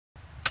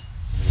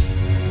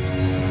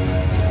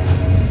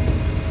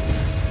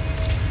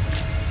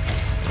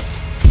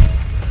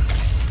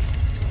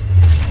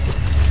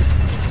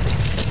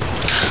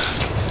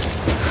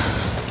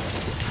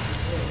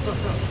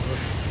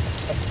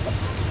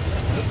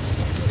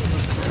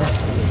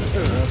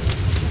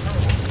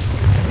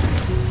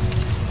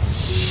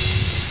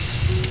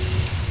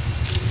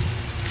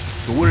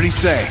he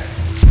say?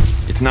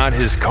 It's not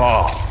his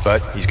call,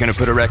 but he's gonna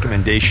put a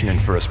recommendation in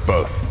for us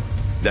both.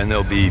 Then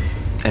there'll be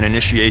an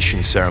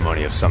initiation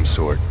ceremony of some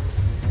sort.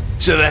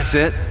 So that's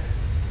it?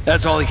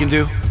 That's all he can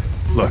do?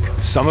 Look,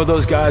 some of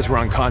those guys were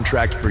on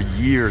contract for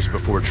years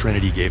before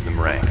Trinity gave them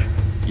rank.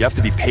 You have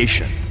to be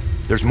patient.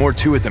 There's more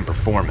to it than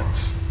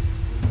performance.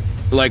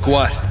 Like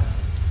what?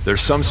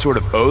 There's some sort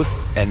of oath,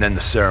 and then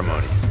the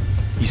ceremony.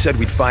 He said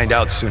we'd find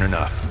out soon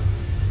enough.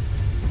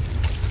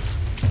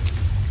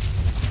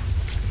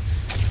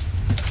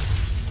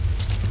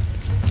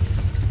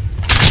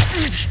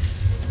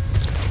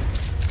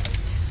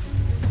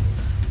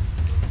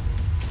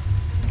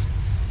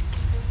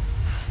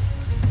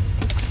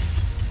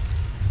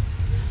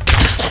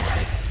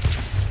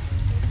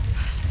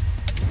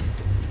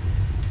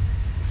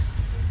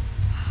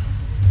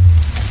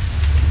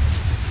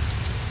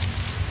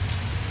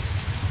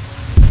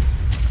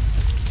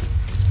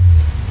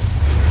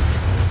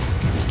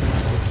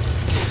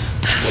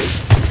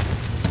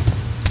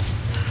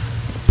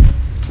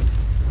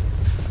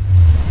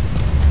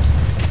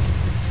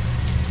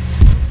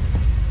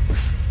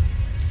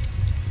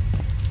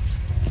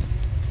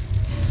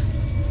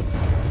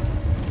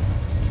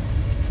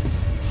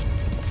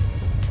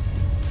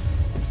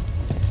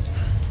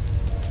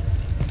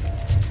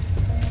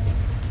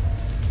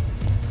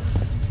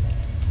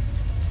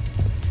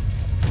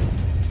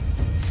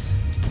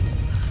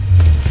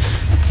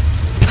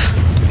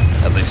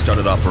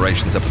 Started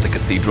operations up at the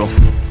cathedral?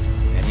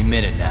 Any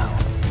minute now.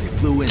 They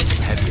flew in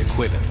some heavy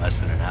equipment less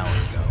than an hour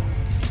ago.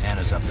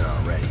 Anna's up there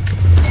already.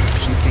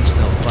 She thinks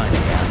they'll find the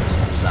Atlas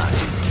inside.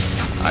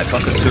 I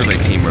thought the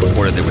survey team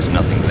reported there was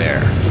nothing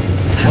there.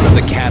 One of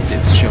the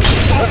captives showed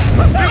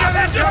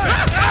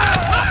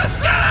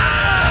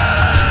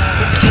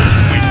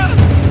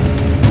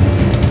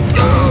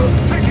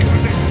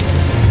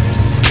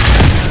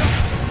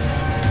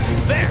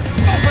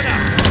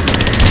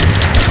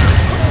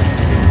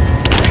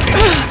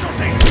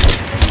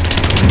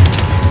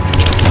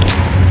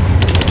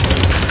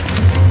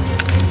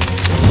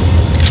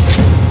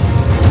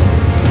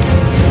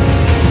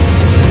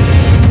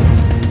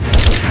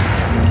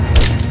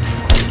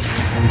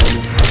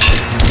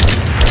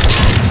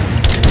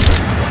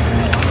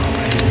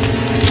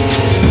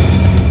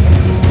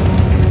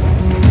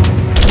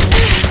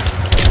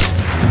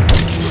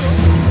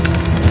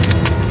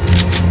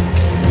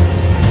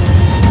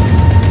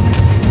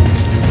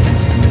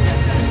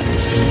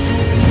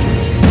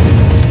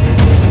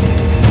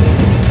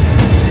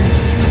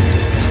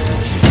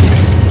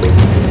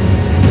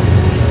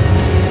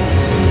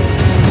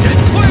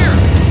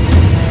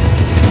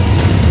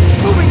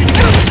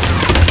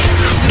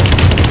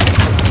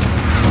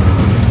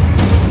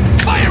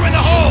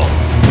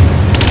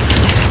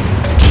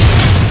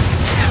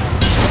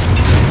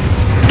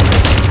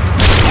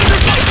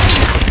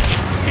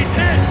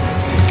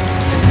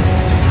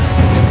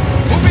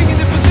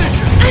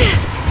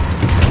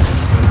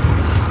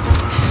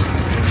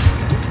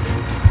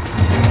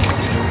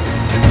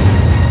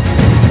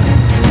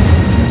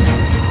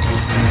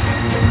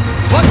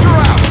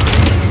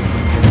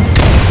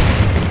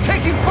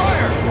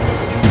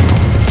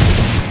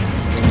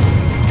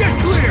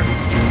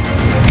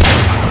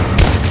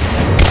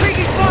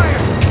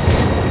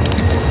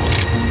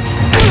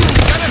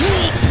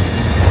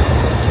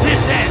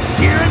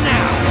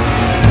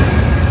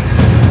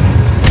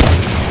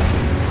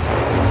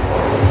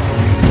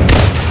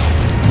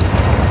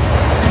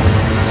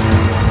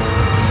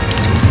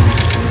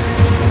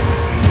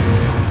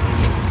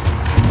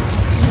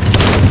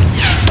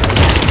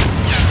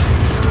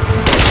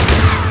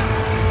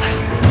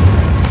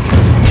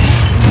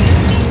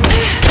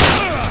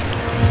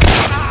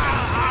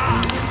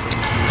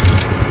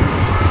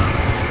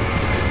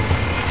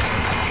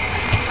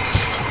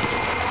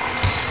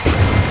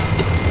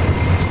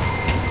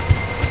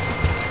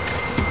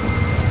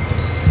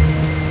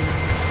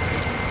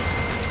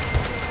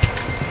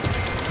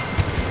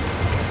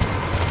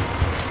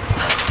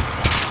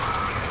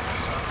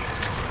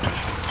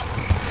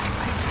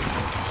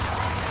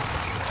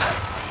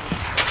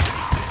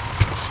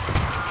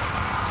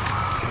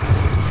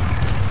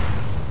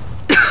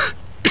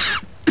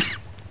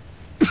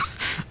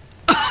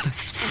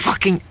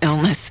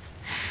illness.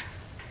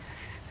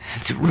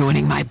 It's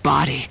ruining my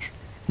body.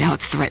 Now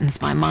it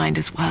threatens my mind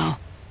as well.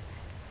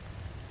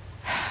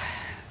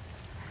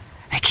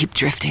 I keep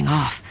drifting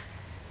off,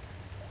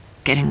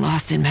 getting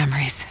lost in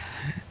memories,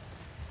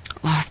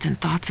 lost in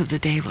thoughts of the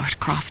day Lord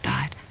Croft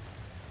died.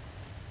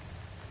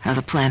 How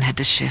the plan had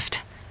to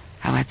shift,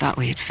 how I thought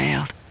we had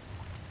failed.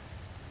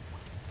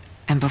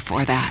 And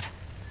before that,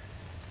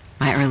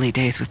 my early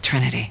days with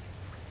Trinity.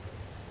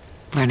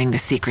 Learning the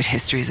secret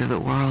histories of the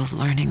world,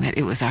 learning that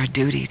it was our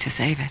duty to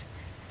save it.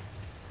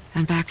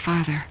 And back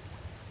farther,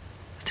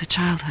 to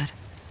childhood.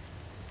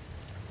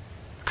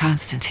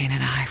 Constantine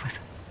and I, with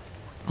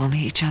only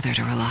each other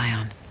to rely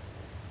on.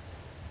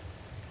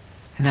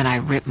 And then I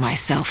ripped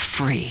myself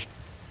free,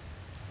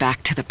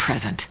 back to the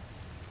present.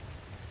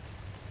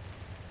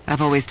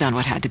 I've always done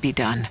what had to be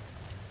done,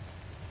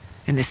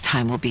 and this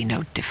time will be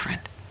no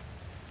different.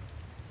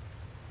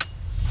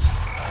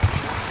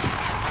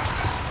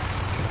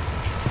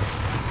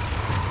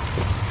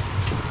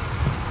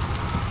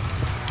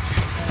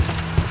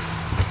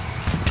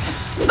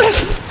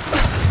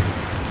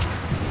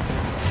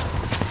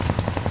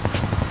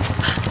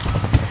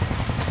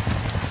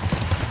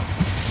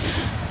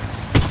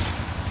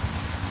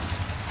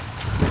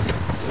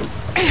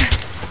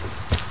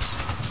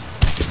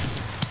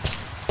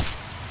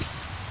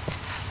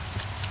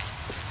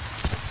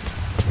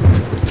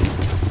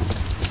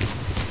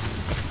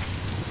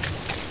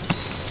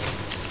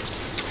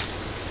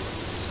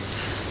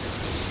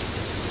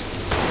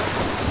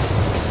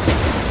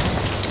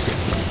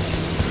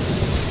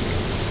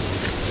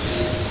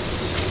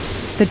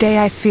 The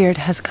day I feared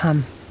has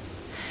come.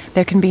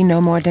 There can be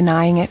no more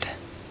denying it.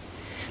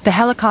 The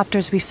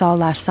helicopters we saw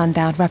last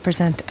sundown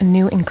represent a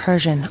new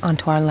incursion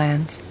onto our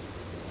lands.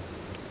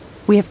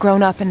 We have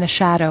grown up in the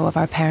shadow of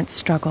our parents'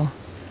 struggle,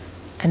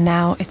 and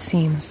now, it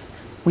seems,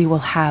 we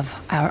will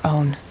have our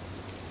own.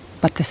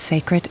 But the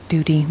sacred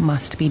duty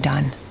must be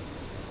done.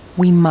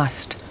 We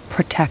must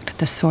protect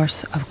the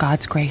source of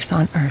God's grace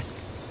on Earth.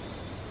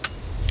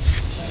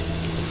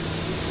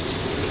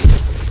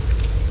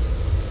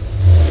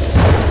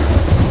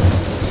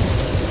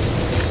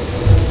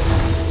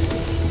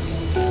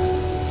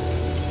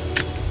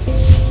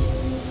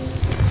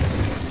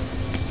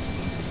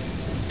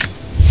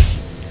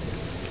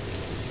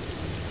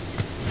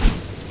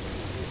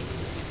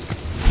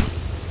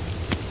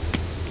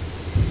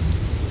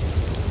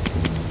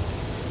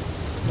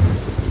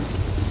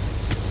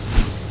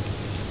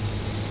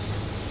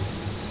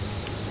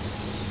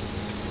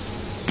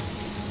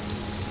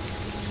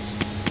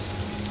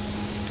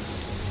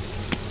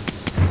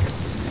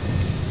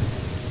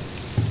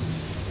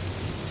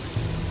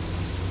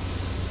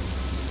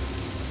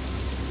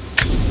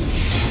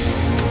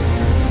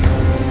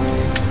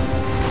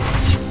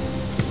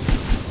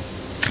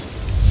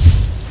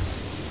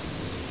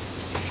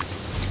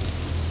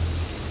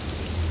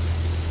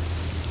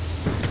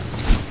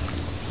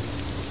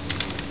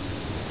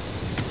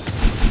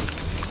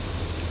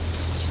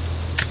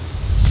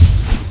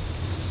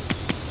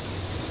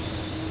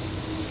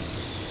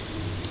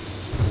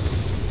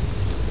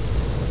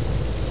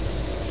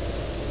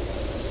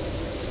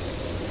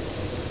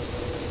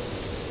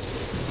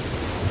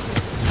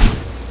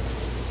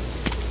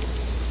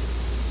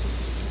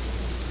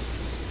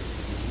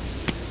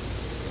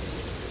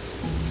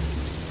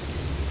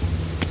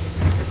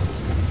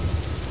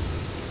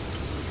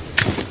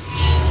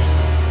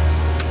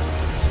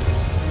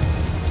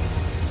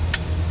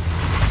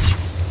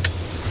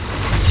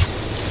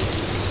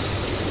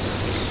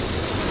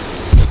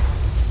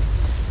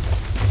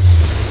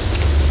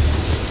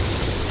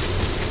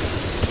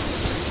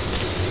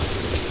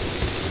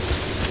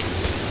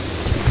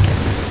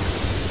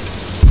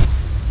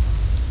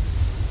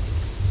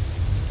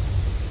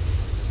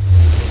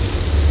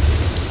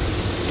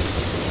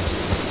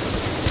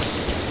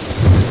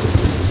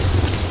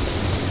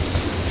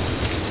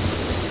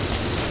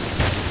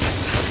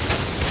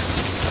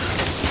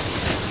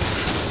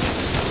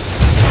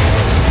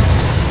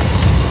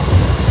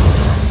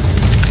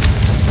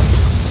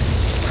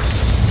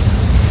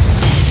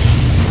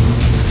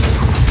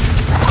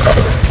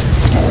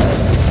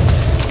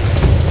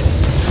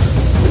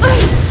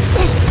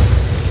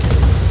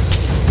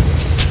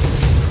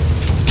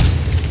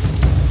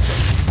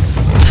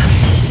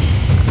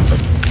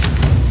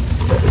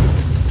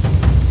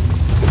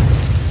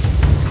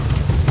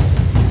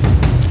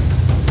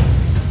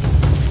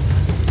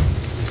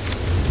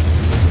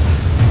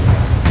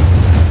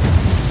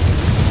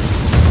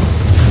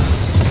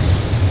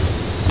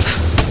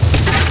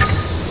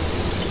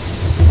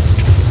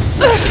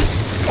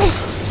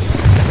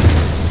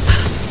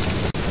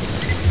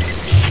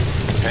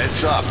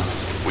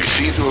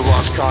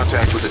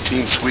 Contact with the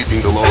team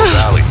sweeping the lower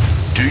valley.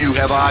 Do you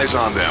have eyes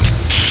on them?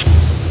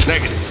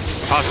 Negative.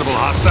 Possible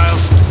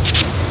hostiles?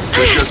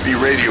 Could just be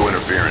radio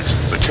interference,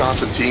 but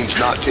Constantine's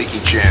not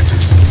taking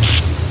chances.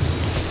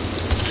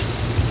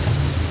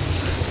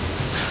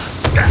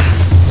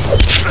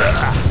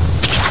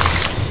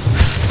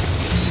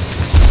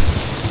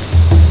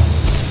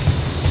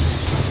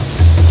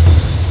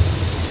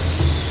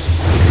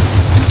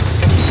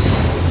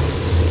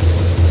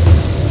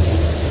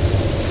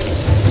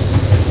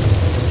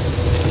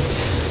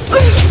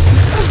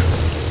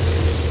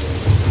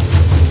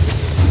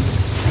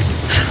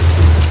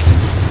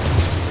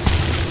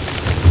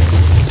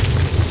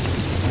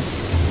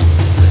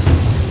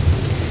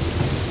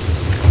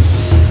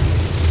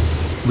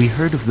 We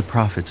heard of the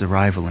Prophet's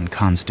arrival in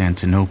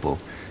Constantinople,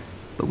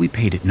 but we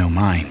paid it no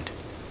mind.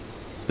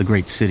 The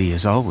great city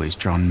has always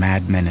drawn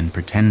madmen and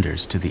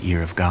pretenders to the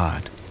ear of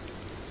God.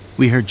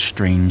 We heard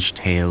strange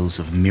tales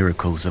of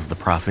miracles of the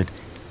Prophet,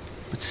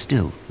 but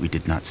still we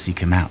did not seek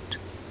him out.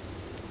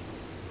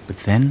 But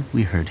then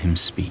we heard him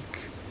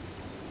speak,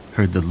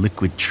 heard the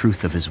liquid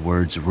truth of his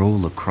words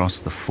roll across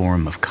the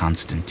forum of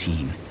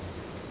Constantine.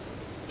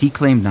 He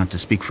claimed not to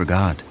speak for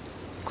God,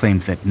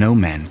 claimed that no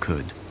man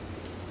could.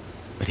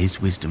 But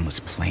his wisdom was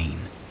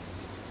plain,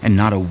 and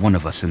not a one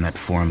of us in that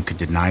forum could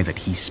deny that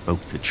he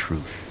spoke the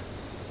truth.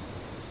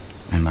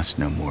 I must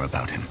know more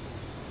about him.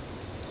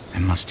 I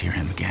must hear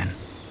him again.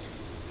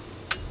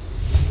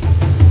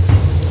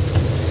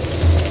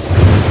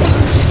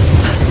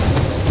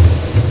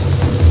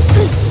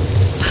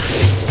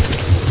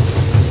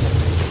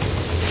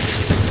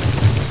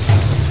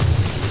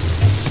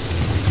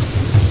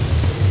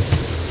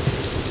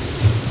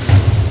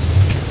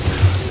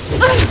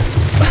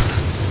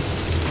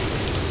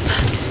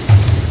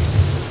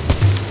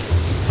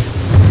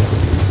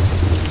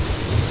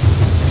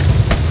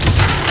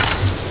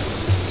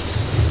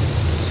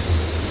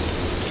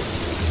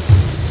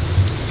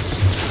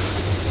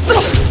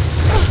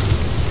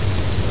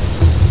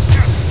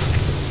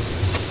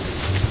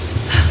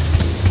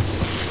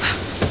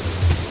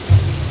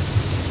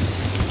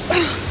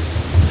 Ugh.